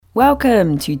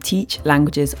Welcome to Teach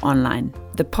Languages Online,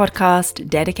 the podcast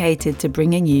dedicated to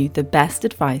bringing you the best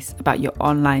advice about your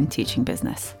online teaching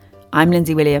business. I'm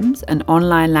Lindsay Williams, an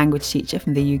online language teacher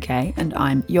from the UK, and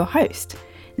I'm your host.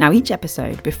 Now, each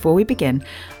episode, before we begin,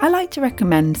 I like to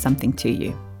recommend something to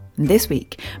you. And this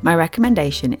week, my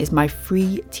recommendation is my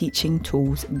free teaching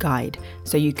tools guide,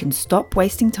 so you can stop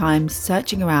wasting time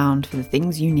searching around for the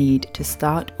things you need to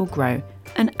start or grow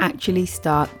and actually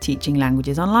start teaching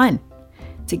languages online.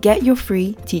 To get your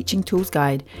free teaching tools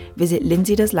guide, visit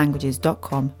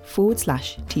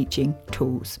lindsaydoeslanguages.com/teaching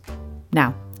tools.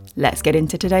 Now, let's get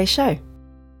into today's show.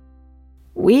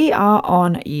 We are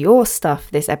on your stuff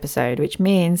this episode, which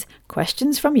means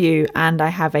questions from you, and I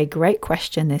have a great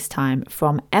question this time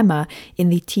from Emma in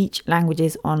the Teach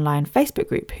Languages Online Facebook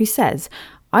group, who says,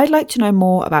 I'd like to know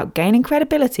more about gaining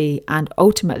credibility and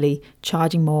ultimately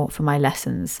charging more for my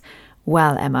lessons.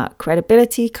 Well, Emma,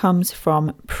 credibility comes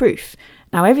from proof.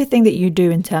 Now, everything that you do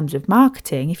in terms of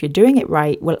marketing, if you're doing it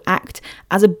right, will act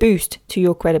as a boost to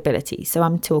your credibility. So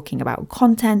I'm talking about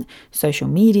content, social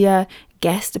media,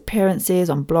 guest appearances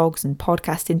on blogs and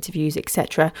podcast interviews,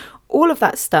 etc. All of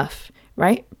that stuff,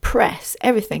 right? Press,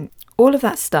 everything. All of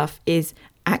that stuff is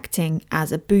acting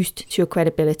as a boost to your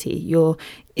credibility. You're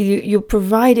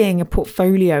providing a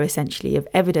portfolio, essentially, of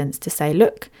evidence to say,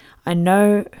 look, I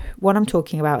know what I'm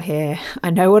talking about here. I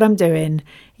know what I'm doing.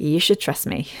 You should trust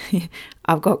me.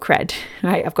 I've got cred,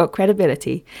 right? I've got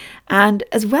credibility. And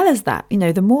as well as that,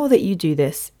 the more that you do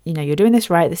this, you're doing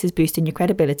this right. This is boosting your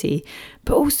credibility.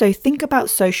 But also think about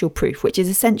social proof, which is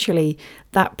essentially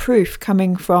that proof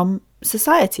coming from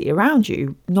society around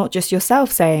you, not just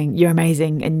yourself saying you're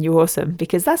amazing and you're awesome,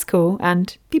 because that's cool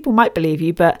and people might believe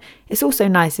you, but it's also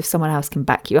nice if someone else can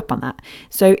back you up on that.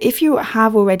 So if you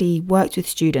have already worked with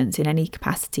students in any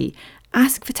capacity,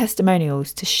 ask for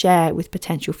testimonials to share with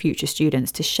potential future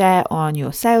students, to share on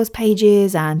your sales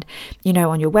pages and,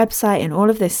 on your website and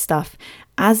all of this stuff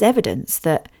as evidence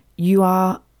that you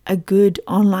are a good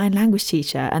online language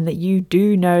teacher and that you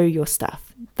do know your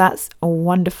stuff. That's a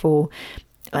wonderful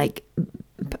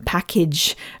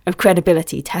package of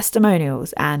credibility,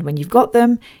 testimonials, and when you've got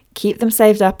them, keep them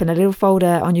saved up in a little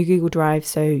folder on your Google Drive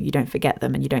so you don't forget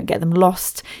them and you don't get them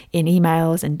lost in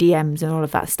emails and DMs and all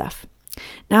of that stuff.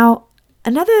 Now,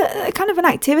 another kind of an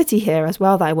activity here as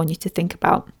well that I want you to think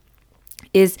about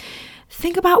is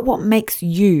think about what makes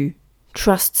you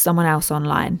trust someone else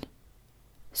online.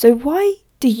 So why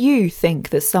do you think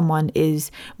that someone is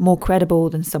more credible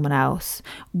than someone else?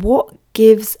 What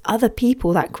gives other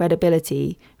people that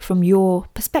credibility from your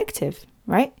perspective,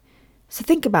 right? So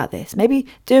think about this. Maybe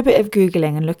do a bit of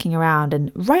Googling and looking around and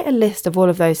write a list of all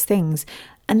of those things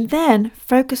and then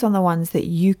focus on the ones that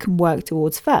you can work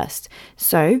towards first.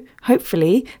 So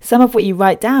hopefully some of what you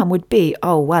write down would be,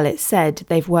 oh, well, it said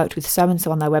they've worked with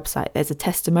so-and-so on their website. There's a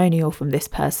testimonial from this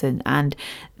person and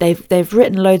they've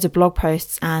written loads of blog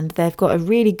posts and they've got a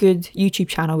really good YouTube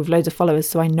channel with loads of followers.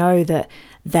 So I know that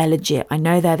they're legit. I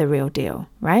know they're the real deal,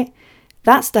 right?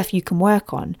 That stuff you can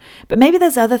work on. But maybe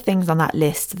there's other things on that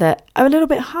list that are a little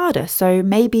bit harder. So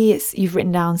maybe you've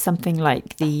written down something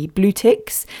like the blue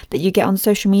ticks that you get on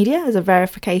social media as a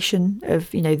verification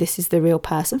of, this is the real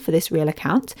person for this real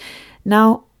account.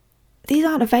 Now, these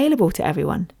aren't available to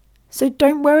everyone. So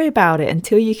don't worry about it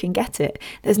until you can get it.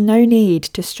 There's no need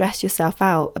to stress yourself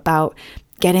out about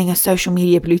getting a social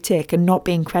media blue tick and not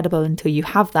being credible until you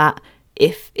have that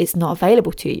if it's not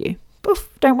available to you. Poof,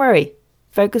 don't worry.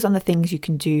 Focus on the things you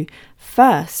can do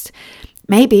first.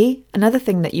 Maybe another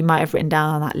thing that you might have written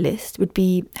down on that list would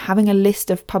be having a list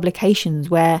of publications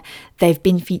where they've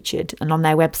been featured. And on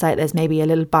their website, there's maybe a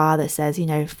little bar that says,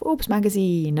 Forbes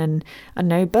magazine and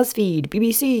BuzzFeed,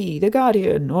 BBC, The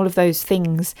Guardian, all of those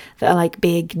things that are like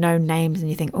big known names. And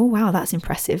you think, oh, wow, that's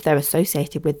impressive. They're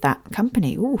associated with that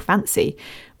company. Oh, fancy.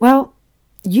 Well,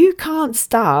 you can't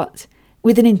start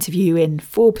with an interview in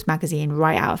Forbes magazine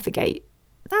right out of the gate.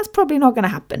 That's probably not going to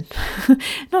happen.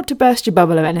 Not to burst your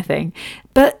bubble or anything.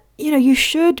 But, you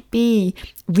should be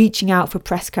reaching out for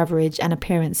press coverage and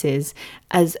appearances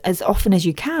as often as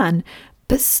you can,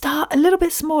 but start a little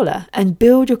bit smaller and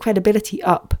build your credibility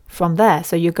up from there.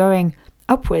 So you're going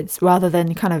upwards rather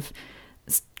than kind of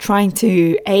trying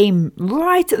to aim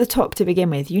right at the top to begin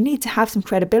with. You need to have some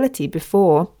credibility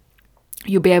before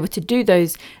you'll be able to do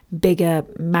those bigger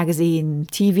magazine,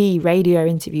 TV, radio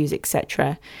interviews,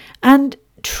 etc. And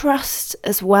trust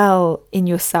as well in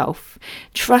yourself.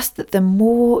 Trust that the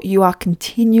more you are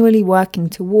continually working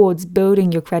towards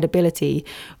building your credibility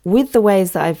with the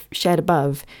ways that I've shared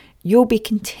above, you'll be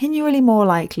continually more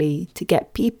likely to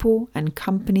get people and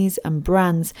companies and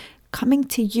brands coming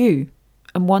to you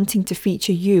and wanting to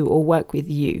feature you or work with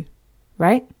you,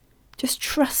 right? just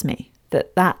trust me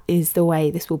that is the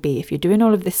way this will be. If you're doing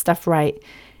all of this stuff right,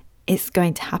 it's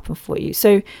going to happen for you.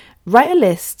 So write a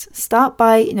list. Start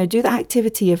by, do the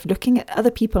activity of looking at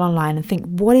other people online and think,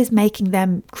 what is making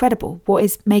them credible? What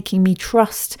is making me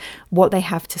trust what they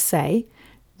have to say?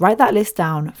 Write that list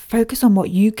down. Focus on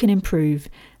what you can improve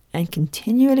and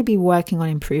continually be working on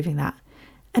improving that.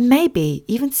 And maybe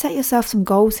even set yourself some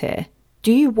goals here.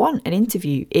 Do you want an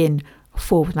interview in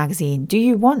Forbes magazine? Do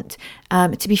you want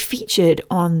to be featured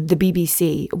on the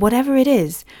BBC? Whatever it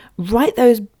is, write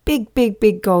those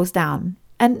big goals down.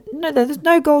 And no, there's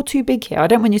no goal too big here. I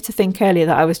don't want you to think earlier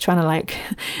that I was trying to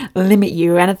limit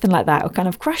you or anything like that, or kind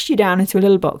of crush you down into a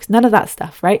little box. None of that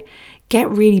stuff, right? Get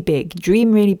really big,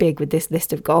 dream really big with this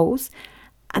list of goals.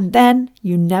 And then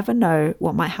you never know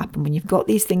what might happen when you've got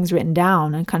these things written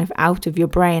down and kind of out of your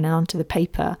brain and onto the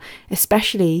paper,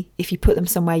 especially if you put them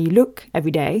somewhere you look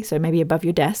every day, so maybe above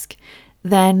your desk,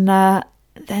 then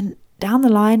down the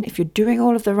line, if you're doing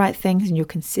all of the right things and you're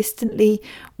consistently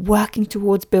working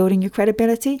towards building your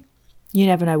credibility, you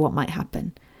never know what might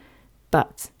happen.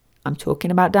 But I'm talking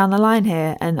about down the line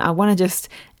here, and I want to just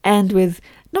end with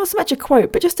not so much a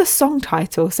quote, but just a song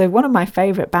title. So one of my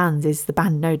favourite bands is the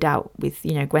band No Doubt with,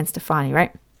 Gwen Stefani,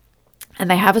 right? And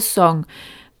they have a song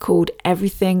called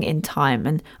Everything in Time.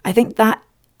 And I think that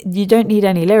you don't need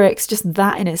any lyrics, just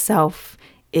that in itself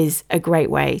is a great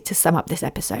way to sum up this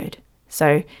episode.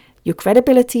 So your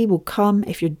credibility will come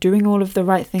if you're doing all of the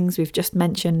right things we've just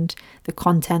mentioned, the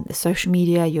content, the social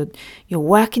media, you're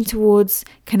working towards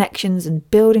connections and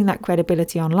building that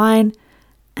credibility online,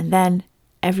 and then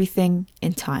everything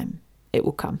in time, it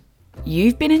will come.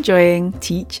 You've been enjoying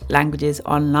Teach Languages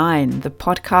Online, the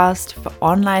podcast for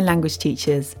online language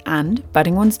teachers and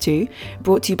budding ones too,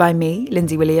 brought to you by me,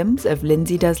 Lindsay Williams of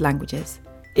Lindsay Does Languages.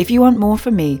 If you want more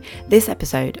from me this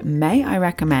episode, may I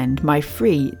recommend my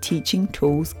free Teaching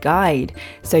Tools Guide,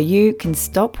 so you can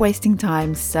stop wasting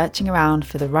time searching around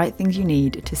for the right things you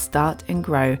need to start and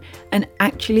grow and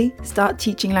actually start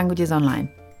teaching languages online.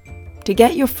 To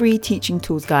get your free Teaching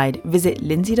Tools Guide, visit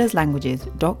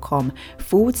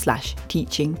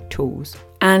lindsaydoeslanguages.com/teaching tools.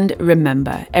 And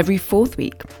remember, every 4th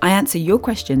week, I answer your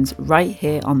questions right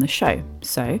here on the show.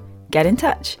 So get in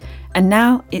touch. And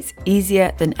now it's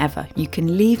easier than ever. You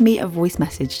can leave me a voice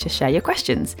message to share your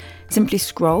questions. Simply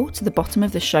scroll to the bottom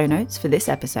of the show notes for this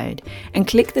episode and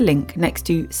click the link next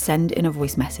to send in a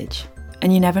voice message.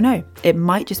 And you never know, it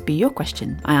might just be your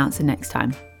question I answer next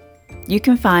time. You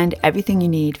can find everything you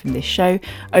need from this show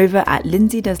over at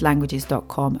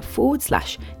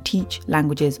lindsaydoeslanguages.com/teach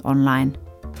languages online.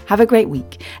 Have a great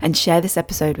week and share this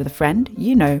episode with a friend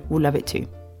you know will love it too.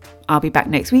 I'll be back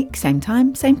next week, same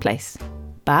time, same place.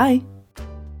 Bye.